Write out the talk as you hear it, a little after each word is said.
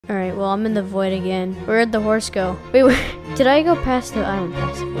Alright, well, I'm in the void again. Where'd the horse go? Wait, did I go past the... I went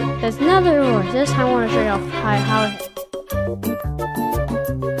past it. There's another horse. This time I want to show you how...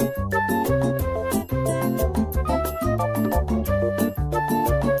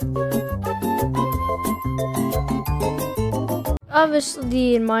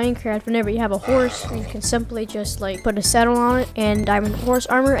 Obviously, in Minecraft, whenever you have a horse, you can simply just like put a saddle on it and diamond horse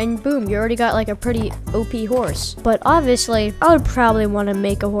armor, and boom, you already got like a pretty OP horse. But obviously, I would probably want to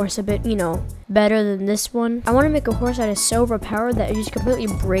make a horse a bit, you know, better than this one. I want to make a horse that is so overpowered that it just completely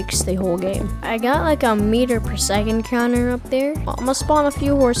breaks the whole game. I got like a meter per second counter up there. I'm gonna spawn a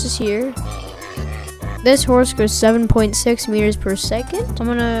few horses here. This horse goes 7.6 meters per second. I'm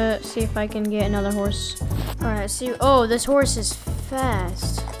gonna see if I can get another horse. Alright, see. Oh, this horse is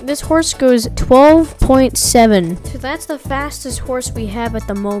fast. This horse goes 12.7. So that's the fastest horse we have at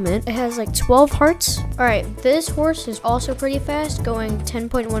the moment. It has like 12 hearts. Alright, this horse is also pretty fast, going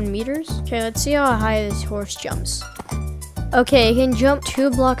 10.1 meters. Okay, let's see how high this horse jumps. Okay, it can jump 2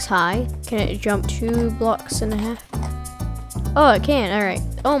 blocks high. Can it jump 2.5 blocks? Oh, it can. Alright.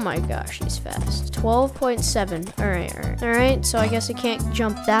 Oh my gosh, he's fast. 12.7. Alright, so I guess it can't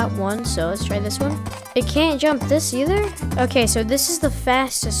jump that one, so let's try this one. It can't jump this either? Okay, so this is the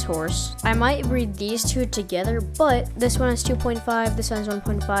fastest horse. I might breed these two together, but this one is 2.5, this one is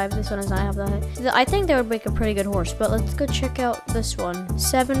 1.5, this one is not half that. I think that would make a pretty good horse, but let's go check out this one.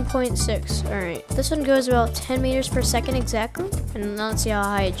 7.6. Alright, this one goes about 10 meters per second exactly, and let's see how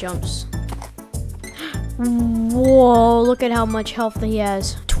high it jumps. Whoa, look at how much health he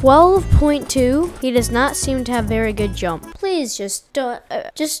has. 12.2. He does not seem to have very good jump. Please just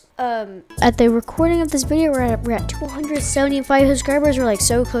at the recording of this video, we're at 275 subscribers. We're like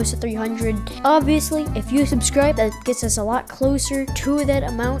so close to 300. Obviously, if you subscribe, that gets us a lot closer to that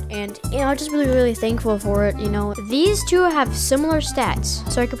amount, and you know, I'm just really thankful for it. You know, these two have similar stats,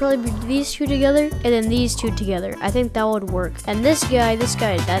 so I could probably breed these two together and then these two together. I think that would work. And this guy,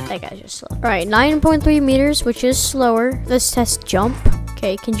 that guy's just slow. All right, 9.3 meters, which is slower. Let's test jump.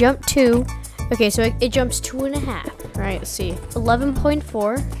 Okay, it can jump 2. Okay, so it jumps 2.5. All right, let's see.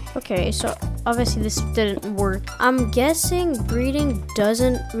 11.4. Okay, so obviously this didn't work. I'm guessing breeding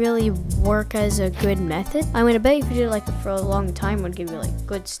doesn't really work as a good method. I'm gonna bet if you did it like for a long time, it would give you like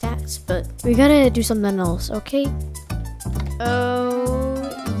good stats. But we gotta do something else, okay? Oh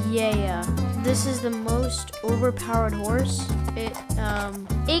yeah. This is the most overpowered horse.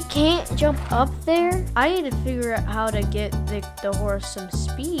 It can't jump up there. I need to figure out how to get the horse some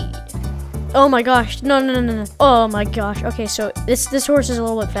speed. Oh my gosh, no. Oh my gosh. Okay, so this horse is a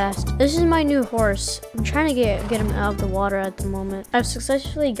little bit fast. This is my new horse. I'm trying to get him out of the water at the moment. I've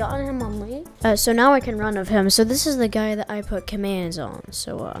successfully gotten him on land. So now I can run of him. So this is the guy that I put commands on.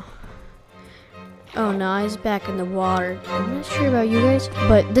 So oh no, he's back in the water. I'm not sure about you guys,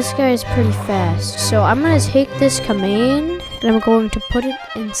 but this guy is pretty fast. So I'm gonna take this command and I'm going to put it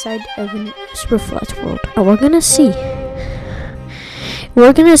inside of a super flat world. Oh, we're gonna see.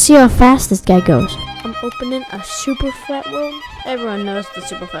 We're gonna see how fast this guy goes. I'm opening a super flat world. Everyone knows the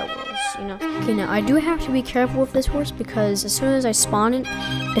super flat worlds, you know. Okay, now I do have to be careful with this horse because as soon as I spawn it,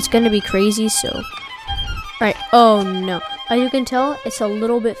 it's gonna be crazy. So, right. Oh no, as you can tell, it's a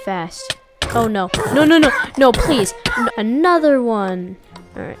little bit fast. Oh no, no, please, another one.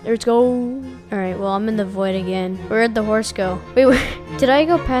 All right, let's go. All right, well, I'm in the void again. Where'd the horse go? Wait, did I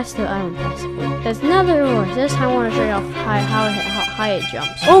go past the... I went past it. There's another horse. This time I want to show you how high it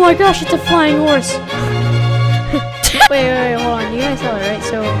jumps. Oh my gosh, it's a flying horse. wait, hold on. You guys saw it, right?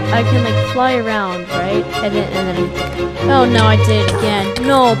 So I can like fly around, right? And then oh no, I did it again.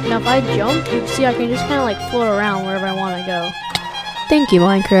 No, now if I jump, you see I can just kind of like float around wherever I want to go. Thank you,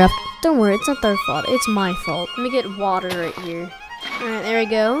 Minecraft. Don't worry, it's not their fault. It's my fault. Let me get water right here. Alright, there we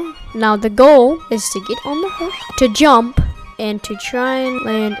go. Now the goal is to get on the horse, to jump, and to try and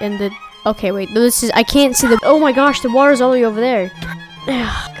land in the... Okay, wait, this is... I can't see the... Oh my gosh, the water's all the way over there.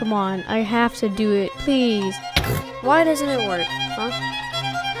 Come on, I have to do it. Please. Why doesn't it work? Huh?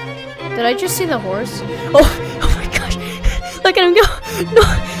 Did I just see the horse? Oh my gosh. Look at him go. No.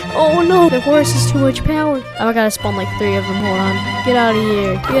 Oh no, the horse is too much power. Oh, I gotta spawn like 3 of them. Hold on. Get out of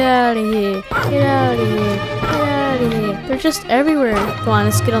here. Get out of here. Get out of here. Get out of here. They're just everywhere. Come on,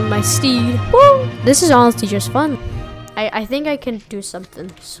 let's get on my steed. Woo! This is honestly just fun. I think I can do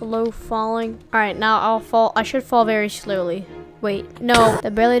something. Slow falling. Alright, now I'll fall. I should fall very slowly. Wait, no,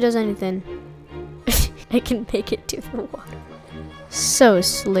 that barely does anything. I can make it to the water. So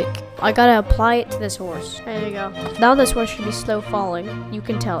slick. I gotta apply it to this horse. There you go. Now this horse should be slow falling. You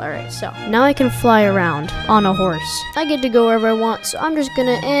can tell. Alright, so now I can fly around on a horse. I get to go wherever I want, so I'm just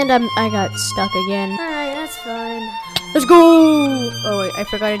gonna, and I got stuck again. Alright, that's fine. Let's go! Oh wait, I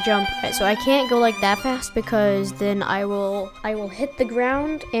forgot to jump. Right, so I can't go like that fast because then I will hit the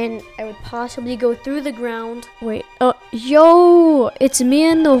ground and I would possibly go through the ground. Wait, yo, it's me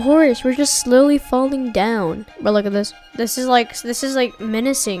and the horse. We're just slowly falling down. But look at this. This is like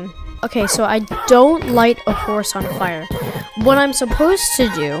menacing. Okay, so I don't light a horse on fire. What I'm supposed to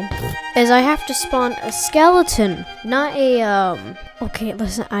do is I have to spawn a skeleton, not a, okay,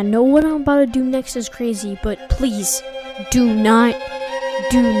 listen, I know what I'm about to do next is crazy, but please, do not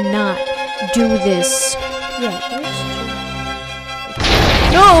do this. Yeah,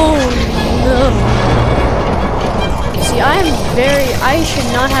 no! See, I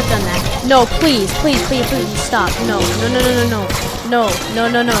should not have done that. No, please, stop. No,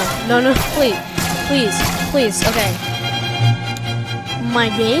 please, okay. My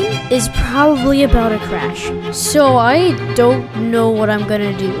game is probably about to crash, so I don't know what I'm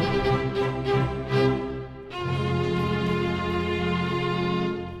gonna do.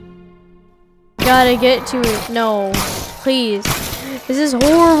 Gotta get to it. No, please. This is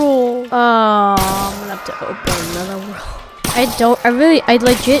horrible. Oh, I'm gonna have to open another world. I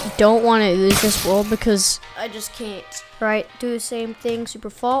legit don't want to lose this world because I just can't. Right, do the same thing, super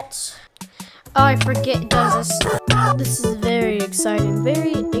faults. Oh, I forget it does this. This is very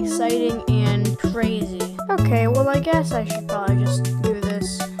exciting and crazy. Okay, well I guess I should probably just do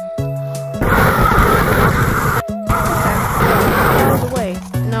this. Okay,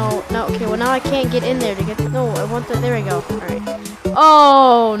 no, okay, well now I can't get in there to get, no, I want the, there we go, alright.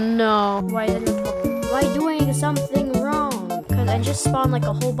 Oh no, why doing something wrong? Because I just spawned like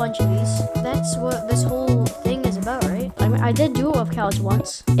a whole bunch of these. That's what this whole thing is about, right? I mean, I did duel of cows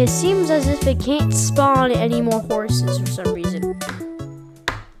once. It seems as if it can't spawn any more horses for some reason.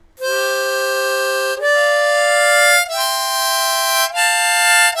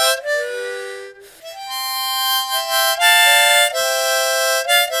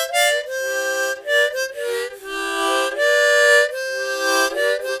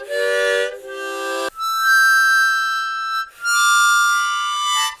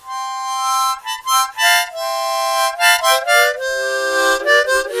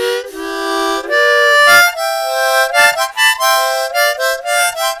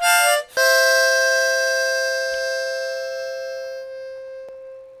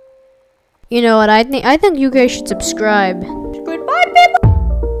 You know what, I think you guys should subscribe.